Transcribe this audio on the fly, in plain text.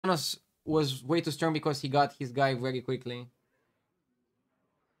Thanos was way too strong because he got his guy very quickly.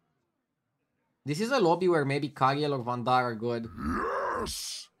 This is a lobby where maybe Kariel or Vandar are good.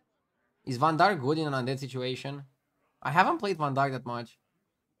 Yes. Is Vandar good in an undead situation? I haven't played Vandar that much.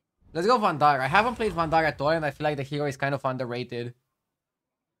 Let's go Vandar. I haven't played Vandar at all, and I feel like the hero is kind of underrated.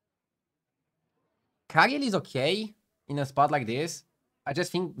 Kariel is okay in a spot like this. I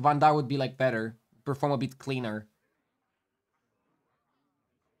just think Vandar would be like better, perform a bit cleaner.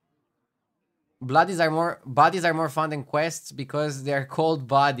 Bodies are more fun than quests because they're called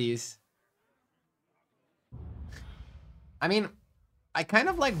bodies. I mean, I kind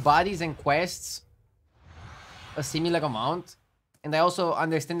of like bodies and quests a similar amount, and I also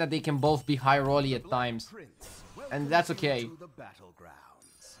understand that they can both be high rolly at times, and that's okay.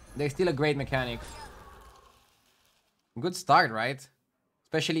 They're still a great mechanic. Good start, right?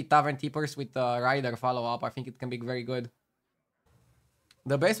 Especially Tavern Tippers with Rider follow-up. I think it can be very good.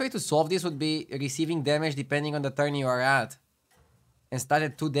 The best way to solve this would be receiving damage depending on the turn you are at. And start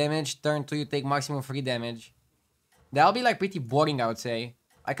at 2 damage, turn 2 you take maximum 3 damage. That'll be like pretty boring, I would say.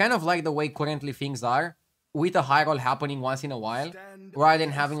 I kind of like the way currently things are, with a high roll happening once in a while, rather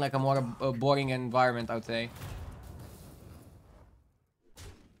than having like a more boring environment, I would say.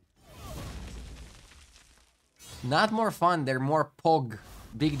 Not more fun, they're more pog.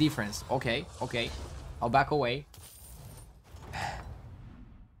 Big difference. Okay, okay. I'll back away.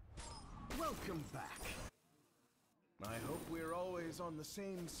 Welcome back. I hope we're always on the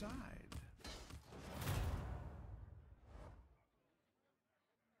same side.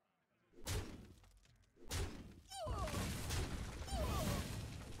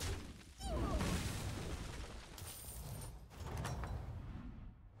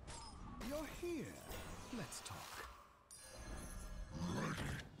 You're here. Let's talk.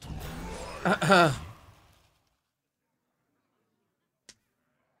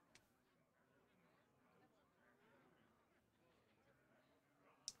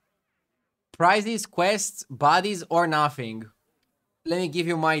 Prizes, quests, bodies, or nothing. Let me give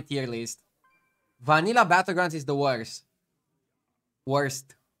you my tier list. Vanilla Battlegrounds is the worst.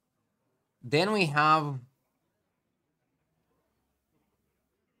 Worst. Then we have...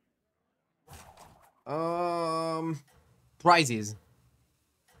 prizes.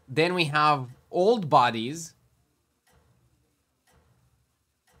 Then we have old bodies.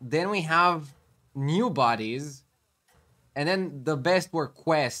 Then we have new bodies. And then the best were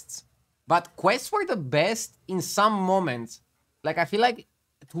quests. But quests were the best in some moments. Like, I feel like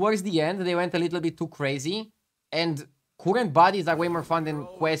towards the end, they went a little bit too crazy. And current bodies are way more fun than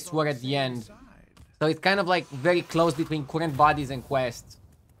quests were at the end. So it's kind of like very close between current bodies and quests.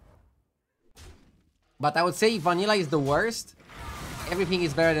 But I would say vanilla is the worst. Everything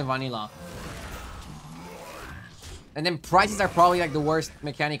is better than vanilla. And then prizes are probably like the worst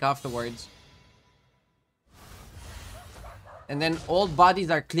mechanic afterwards. And then old bodies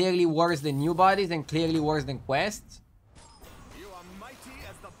are clearly worse than new bodies and clearly worse than quests. You are mighty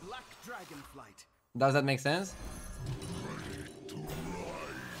as the black dragonflight. Does that make sense?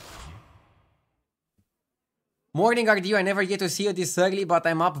 Morning, Rdu. I never get to see you this early, but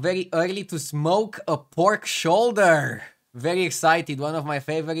I'm up very early to smoke a pork shoulder. Very excited. One of my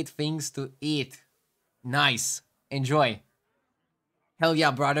favorite things to eat. Nice. Enjoy. Hell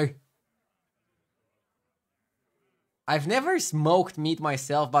yeah, brother. I've never smoked meat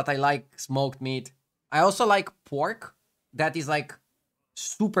myself, but I like smoked meat. I also like pork that is like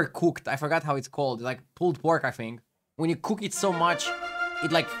super cooked. I forgot how it's called. Like pulled pork, I think. When you cook it so much,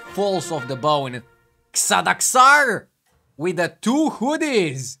 it like falls off the bone. Xadaxar with the 2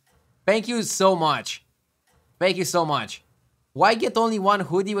 hoodies. Thank you so much. Thank you so much. Why get only 1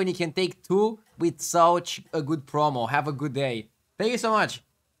 hoodie when you can take 2 with such a good promo? Have a good day. Thank you so much.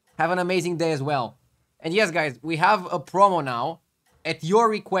 Have an amazing day as well. And yes, guys, we have a promo now. At your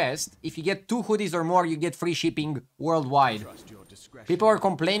request, if you get 2 hoodies or more, you get free shipping worldwide. People are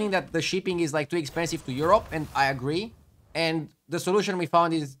complaining that the shipping is like too expensive to Europe, and I agree. And the solution we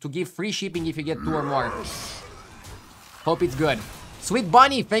found is to give free shipping if you get 2 or more. Hope it's good. Sweet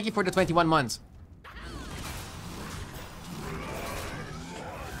Bunny, thank you for the 21 months.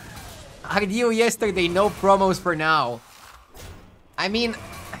 Rdu yesterday, no promos for now. I mean...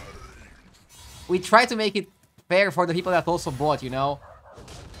 we try to make it fair for the people that also bought, you know?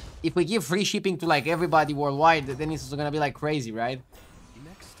 If we give free shipping to like everybody worldwide, then it's gonna be like crazy, right?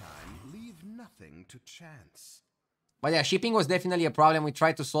 Next time, leave nothing to chance. But yeah, shipping was definitely a problem. We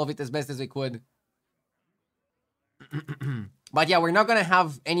tried to solve it as best as we could. But yeah, we're not gonna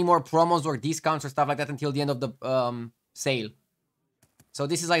have any more promos or discounts or stuff like that until the end of the sale. So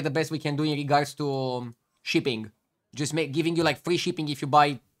this is like the best we can do in regards to shipping. Just giving you like free shipping if you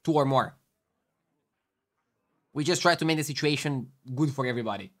buy 2 or more. We just try to make the situation good for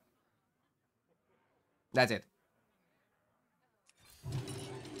everybody. That's it.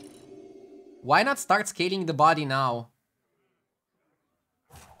 Why not start scaling the body now?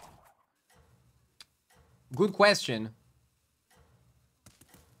 Good question.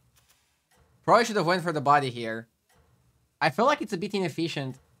 Probably should have went for the body here. I feel like it's a bit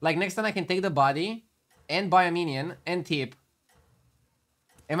inefficient. Like, next time I can take the body and buy a minion and tip.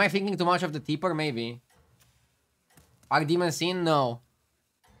 Am I thinking too much of the tipper? Maybe. Archdemon Scene? No.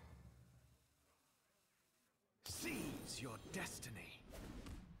 Seize your destiny.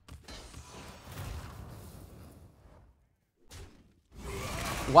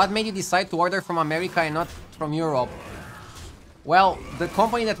 What made you decide to order from America and not from Europe? Well, the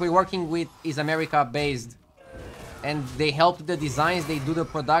company that we're working with is America-based. And they help the designs, they do the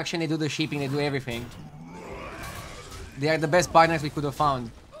production, they do the shipping, they do everything. They are the best partners we could have found.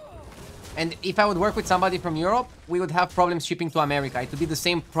 And if I would work with somebody from Europe, we would have problems shipping to America. It would be the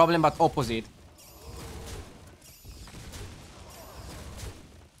same problem but opposite.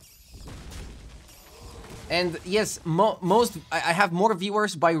 And yes, I have more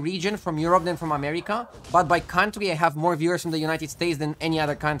viewers by region from Europe than from America, but by country I have more viewers from the United States than any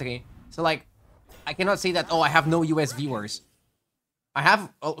other country. So like, I cannot say that, oh, I have no US viewers. I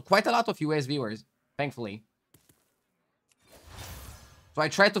have quite a lot of US viewers, thankfully. So I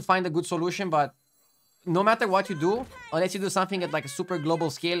try to find a good solution, but no matter what you do, unless you do something at like a super global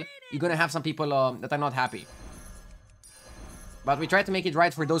scale, you're gonna have some people that are not happy. But we try to make it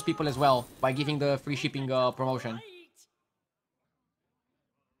right for those people as well by giving the free shipping promotion.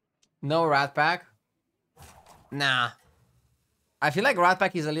 No Rat Pack? Nah. I feel like Rat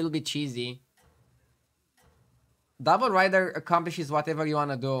Pack is a little bit cheesy. Double Rider accomplishes whatever you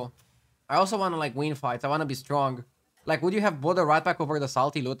want to do. I also want to like win fights. I want to be strong. Like, would you have bought the Rat Pack over the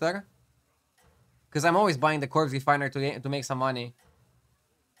Salty Looter? Because I'm always buying the Corpse Refiner to make some money.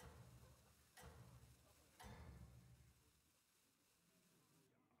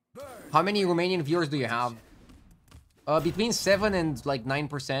 How many Romanian viewers do you have? Between 7 and like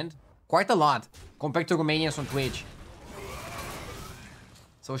 9%. Quite a lot compared to Romanians on Twitch.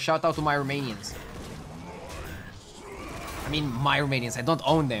 So shout out to my Romanians. I mean, my Romanians. I don't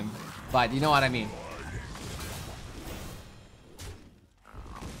own them. But you know what I mean.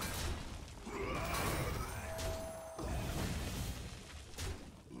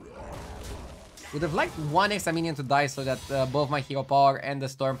 Would have liked one extra minion to die so that both my Hero Power and the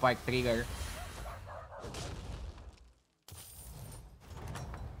Storm Pike trigger.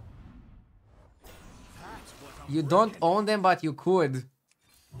 You don't own them, but you could.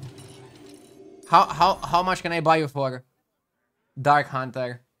 How much can I buy you for? Dark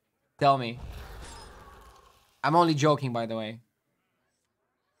Hunter. Tell me. I'm only joking, by the way.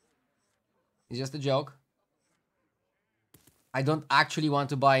 It's just a joke. I don't actually want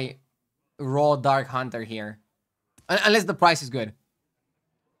to buy raw Dark Hunter here. Unless the price is good.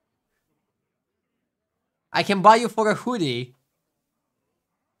 I can buy you for a hoodie.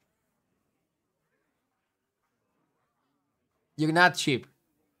 You're not cheap.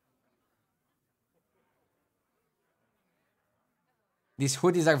 These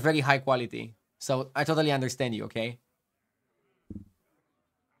hoodies are very high quality. So I totally understand you, okay?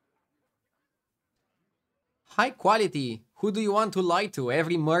 High quality. Who do you want to lie to?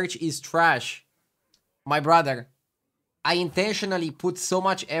 Every merch is trash. My brother, I intentionally put so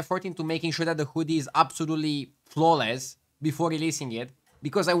much effort into making sure that the hoodie is absolutely flawless before releasing it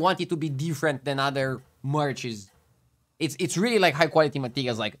because I want it to be different than other merches. It's really like high quality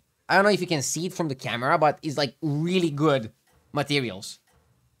materials. Like, I don't know if you can see it from the camera, but it's like really good materials.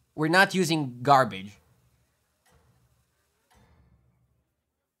 We're not using garbage.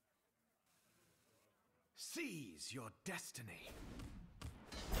 Seize your destiny.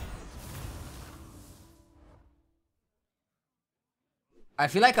 I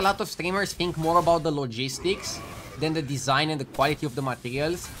feel like a lot of streamers think more about the logistics than the design and the quality of the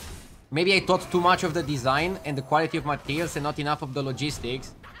materials. Maybe I thought too much of the design and the quality of materials and not enough of the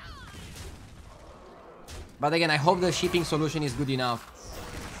logistics. But again, I hope the shipping solution is good enough.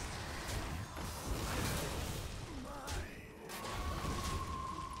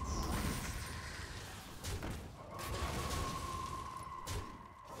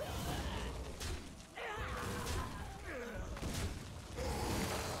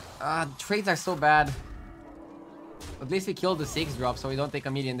 Trades are so bad. At least we killed the 6-drop so we don't take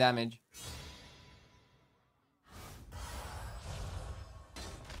 1,000,000 damage.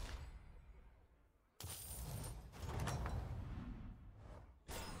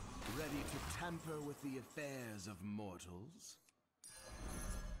 Ready to tamper with the affairs of mortals?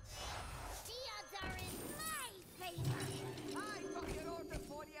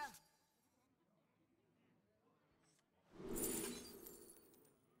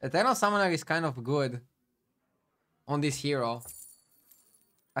 Eternal Summoner is kind of good on this hero.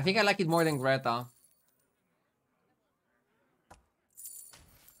 I think I like it more than Greta.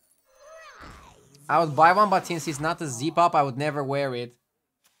 I would buy one, but since it's not a zip-up, I would never wear it.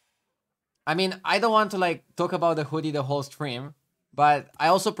 I mean, I don't want to like talk about the hoodie the whole stream, but I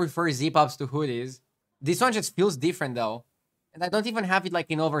also prefer zip-ups to hoodies. This one just feels different though. And I don't even have it like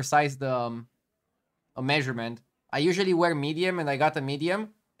in oversized a measurement. I usually wear medium and I got a medium.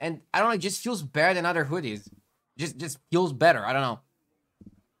 And I don't know, it just feels better than other hoodies. Just feels better, I don't know.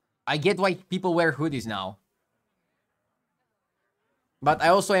 I get why people wear hoodies now. But I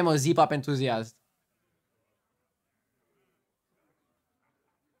also am a zip-up enthusiast.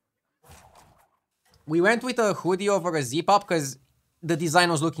 We went with a hoodie over a zip-up because the design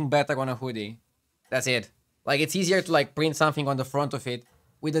was looking better on a hoodie. That's it. Like, it's easier to, like, print something on the front of it.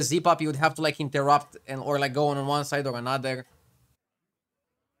 With a zip-up, you would have to, like, interrupt or, like, go on one side or another.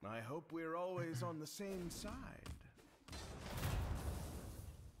 I hope we're always on the same side.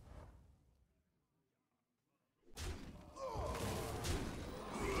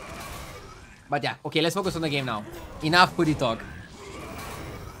 But yeah, okay, let's focus on the game now. Enough hoodie talk.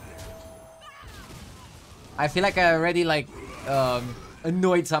 I feel like I already, like,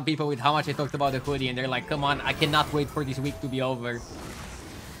 annoyed some people with how much I talked about the hoodie, and they're like, come on, I cannot wait for this week to be over.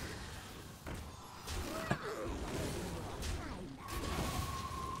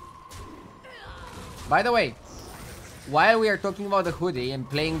 By the way, while we are talking about the hoodie and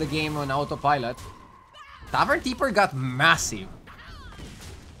playing the game on autopilot, Tavern Keeper got massive.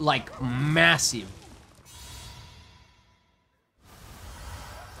 Like, massive.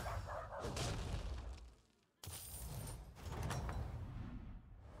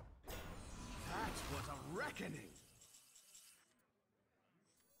 That was a reckoning.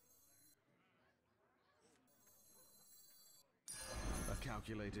 A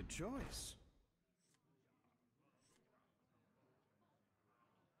calculated choice.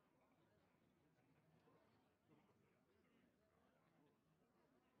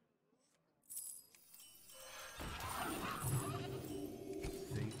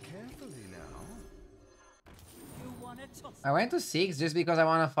 I went to 6 just because I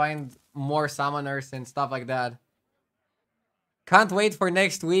want to find more summoners and stuff like that. Can't wait for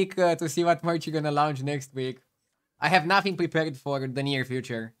next week to see what merch you're gonna launch next week. I have nothing prepared for the near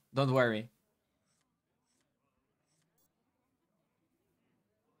future. Don't worry.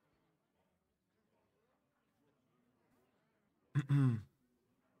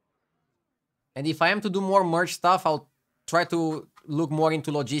 And if I am to do more merch stuff, I'll try to look more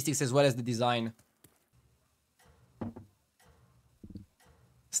into logistics as well as the design.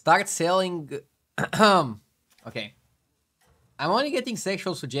 Start selling... Okay. I'm only getting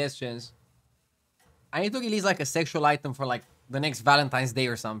sexual suggestions. I need to release like a sexual item for like the next Valentine's Day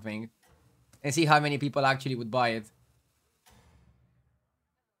or something. And see how many people actually would buy it.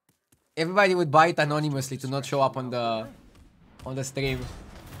 Everybody would buy it anonymously to not show up on the stream.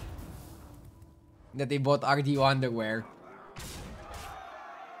 That they bought Rdu underwear.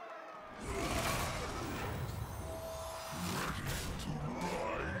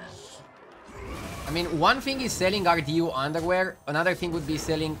 I mean, one thing is selling Rdu underwear, another thing would be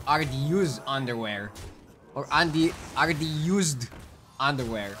selling Rdu's underwear. Or Rdu-used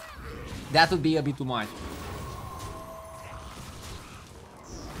underwear. That would be a bit too much.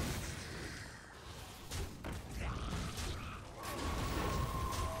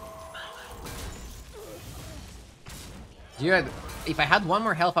 Dude, if I had one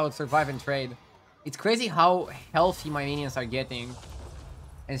more health, I would survive and trade. It's crazy how healthy my minions are getting.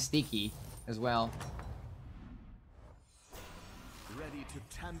 And sticky as well. Ready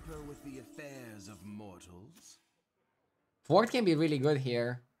to tamper with the affairs of mortals? Fort can be really good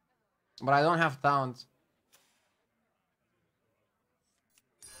here. But I don't have taunt.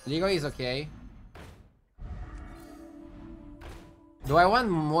 Ligo is okay. Do I want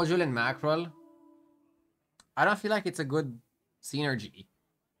module and mackerel? I don't feel like it's a good synergy.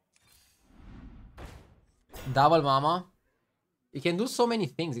 Double mama. You can do so many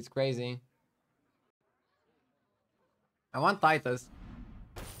things, it's crazy. I want Titus.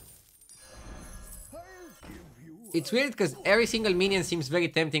 It's weird because every single minion seems very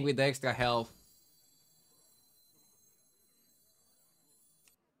tempting with the extra health.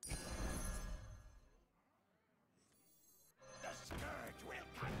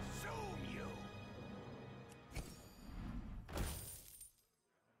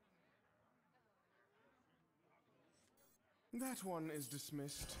 That one is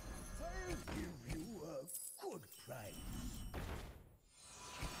dismissed. I'll give you a good price.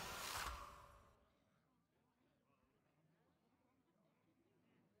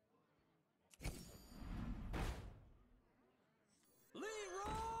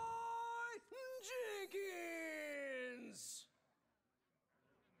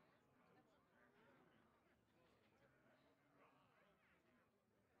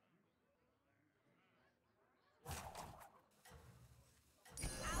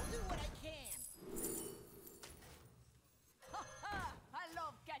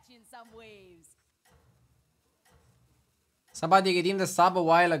 some waves. Somebody redeemed the sub a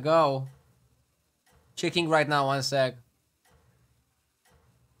while ago. Checking right now, one sec.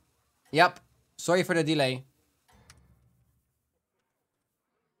 Yep. Sorry for the delay.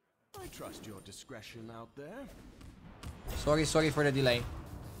 I trust your discretion out there. Sorry for the delay.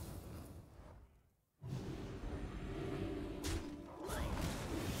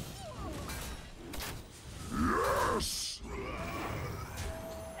 Yes!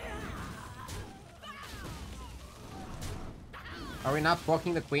 Are we not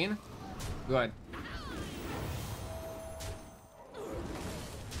blocking the queen? Good.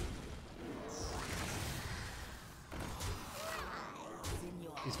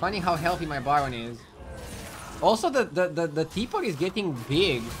 It's funny how healthy my Baron is. Also, the teapot is getting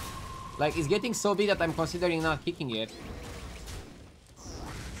big. Like, it's getting so big that I'm considering not kicking it.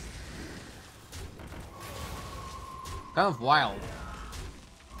 Kind of wild.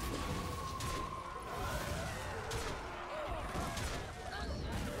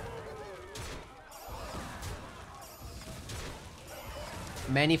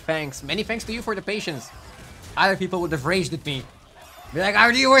 Many thanks. Many thanks to you for the patience. Other people would have raged at me. Be like,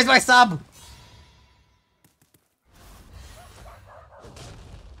 RD, where's my sub?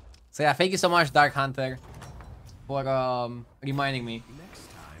 So yeah, thank you so much, Dark Hunter, for reminding me. Next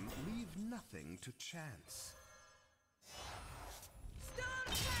time, leave nothing to chance.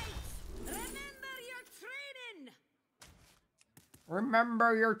 Remember your training.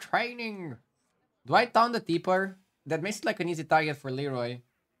 Remember your training. Do I down the Teeper? That makes it like an easy target for Leroy.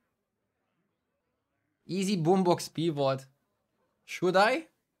 Easy boombox pivot. Should I?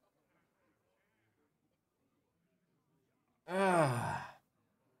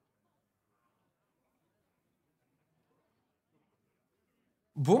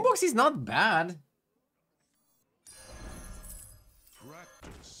 Boombox is not bad.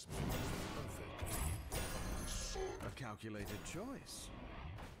 Practice perfect. A calculated choice.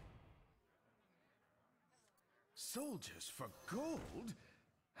 Soldiers for gold?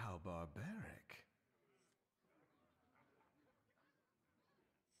 How barbaric.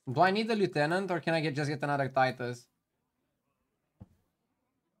 Do I need a lieutenant or can I just get another Titus?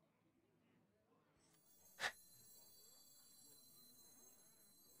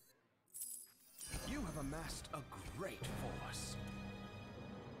 You have amassed a great force.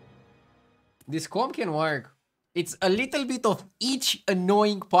 This comp can work. It's a little bit of each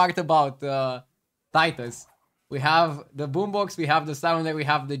annoying part about Titus. We have the boombox, we have the sounder, we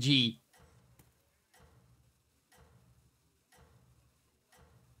have the G.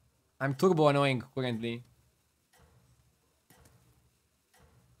 I'm turbo annoying currently.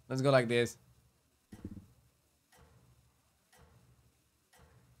 Let's go like this.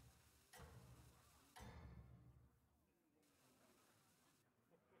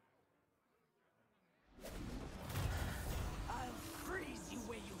 I'll freeze you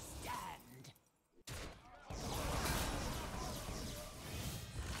where you stand.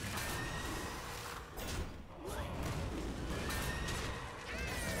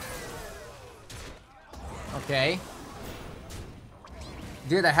 Okay.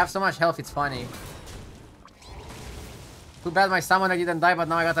 Dude, I have so much health, it's funny. Too bad my summoner didn't die, but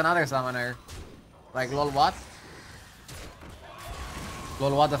now I got another summoner. Like, lol, what?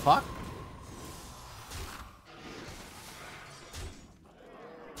 Lol, what the fuck?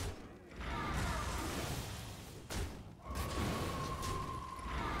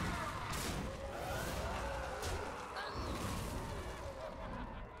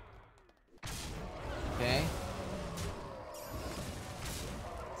 Okay.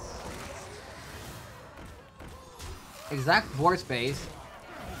 Exact board space.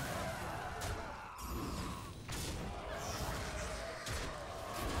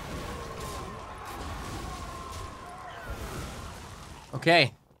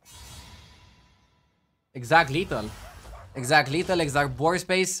 Okay. Exact lethal. Exact lethal, exact board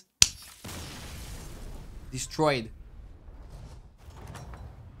space. Destroyed.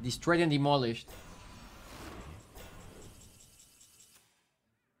 Destroyed and demolished.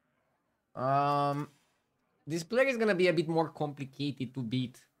 This player is gonna be a bit more complicated to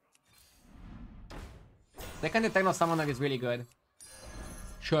beat. Second Eternal Summoner is really good.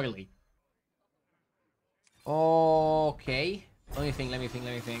 Surely. Okay. Let me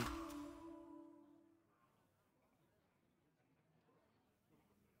think.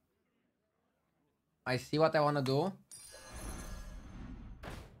 I see what I wanna do.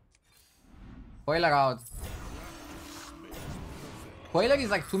 Coiler out. Coiler is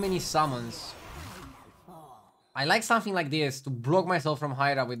like too many summons. I like something like this to block myself from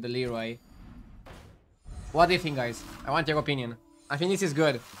Hydra with the Leroy. What do you think, guys? I want your opinion. I think this is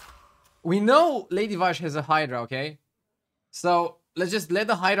good. We know Lady Vash has a Hydra, okay? So let's just let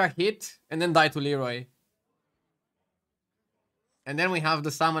the Hydra hit and then die to Leroy. And then we have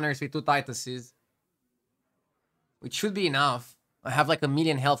the summoners with 2 Tituses. Which should be enough. I have like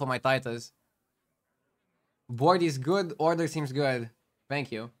 1,000,000 health on my Titus. Board is good, order seems good.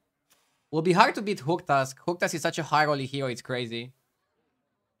 Thank you. Will be hard to beat Hooktusk. Hooktusk is such a high rolling hero, it's crazy.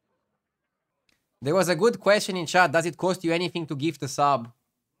 There was a good question in chat. Does it cost you anything to gift a sub?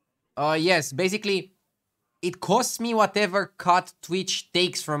 Yes, basically, it costs me whatever cut Twitch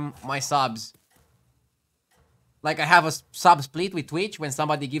takes from my subs. Like, I have a sub split with Twitch. When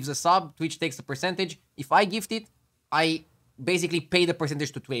somebody gives a sub, Twitch takes a percentage. If I gift it, I basically pay the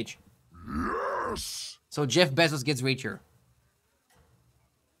percentage to Twitch. Yes! So Jeff Bezos gets richer.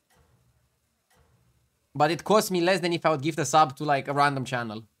 But it costs me less than if I would gift a sub to, like, a random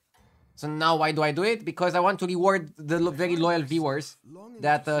channel. So now why do I do it? Because I want to reward the very loyal viewers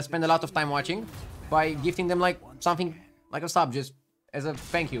that spend a lot of time watching by gifting them, like, something like a sub, just as a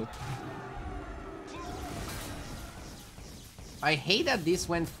thank you. I hate that this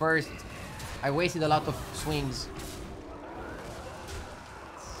went first. I wasted a lot of swings.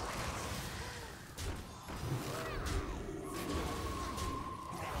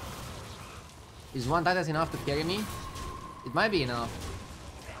 Is 1 Titus enough to carry me? It might be enough.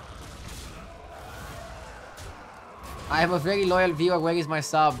 I have a very loyal viewer. Where is my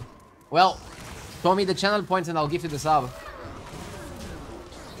sub? Well, show me the channel points and I'll give you the sub.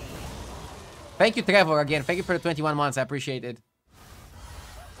 Thank you, Trevor, again. Thank you for the 21 months. I appreciate it.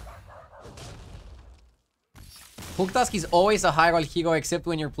 Hooktusk is always a high roll hero except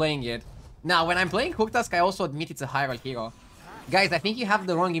when you're playing it. Now, when I'm playing Hooktusk, I also admit it's a high roll hero. Guys, I think you have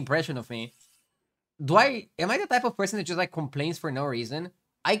the wrong impression of me. Am I the type of person that just like complains for no reason?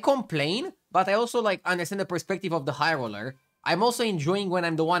 I complain, but I also like understand the perspective of the high roller. I'm also enjoying when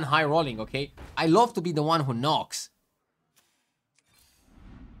I'm the one high rolling, okay? I love to be the one who knocks.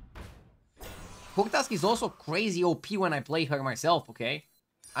 Hooktusk is also crazy OP when I play her myself, okay?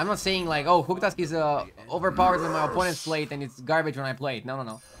 I'm not saying like, oh, Hooktusk is overpowered when my opponents play it and it's garbage when I play it. No, no,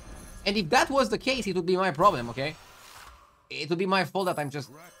 no. And if that was the case, it would be my problem, okay? It would be my fault that I'm just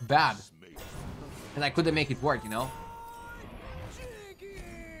bad. And I couldn't make it work, you know?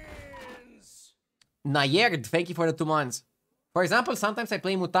 Nayerd, thank you for the 2 months. For example, sometimes I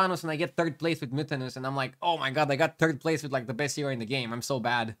play Mutanus and I get 3rd place with Mutanus and I'm like, oh my god, I got 3rd place with like the best hero in the game. I'm so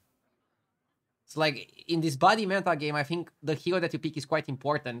bad. It's like, in this body meta game, I think the hero that you pick is quite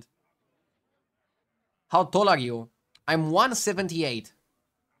important. How tall are you? I'm 178.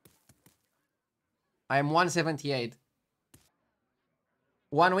 I'm 178.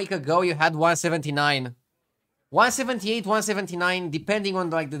 1 week ago, you had 179. 178, 179, depending on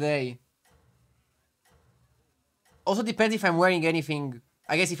like the day. Also depends if I'm wearing anything.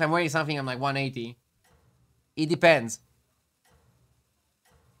 I guess if I'm wearing something, I'm like 180. It depends.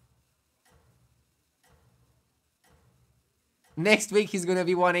 Next week, he's gonna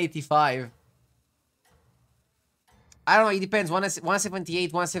be 185. I don't know, it depends.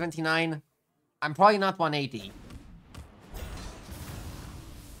 178, 179. I'm probably not 180.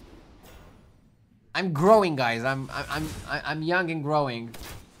 I'm growing, guys. I'm young and growing.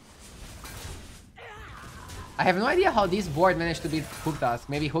 I have no idea how this board managed to beat Hooktusk.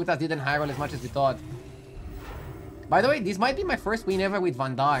 Maybe Hooktusk didn't high roll as much as we thought. By the way, this might be my first win ever with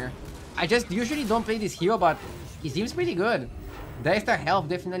Vandar. I just usually don't play this hero, but he seems pretty good. The extra health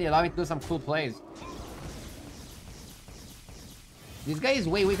definitely allowed me to do some cool plays. This guy is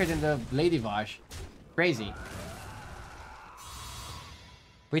way weaker than the Lady Vash. Crazy.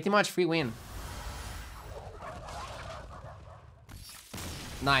 Pretty much free win.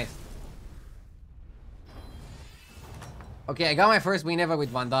 Nice. Okay, I got my first win ever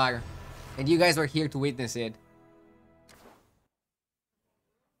with Vandar. And you guys were here to witness it.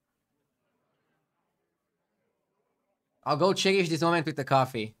 I'll go cherish this moment with the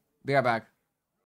coffee. Be right back.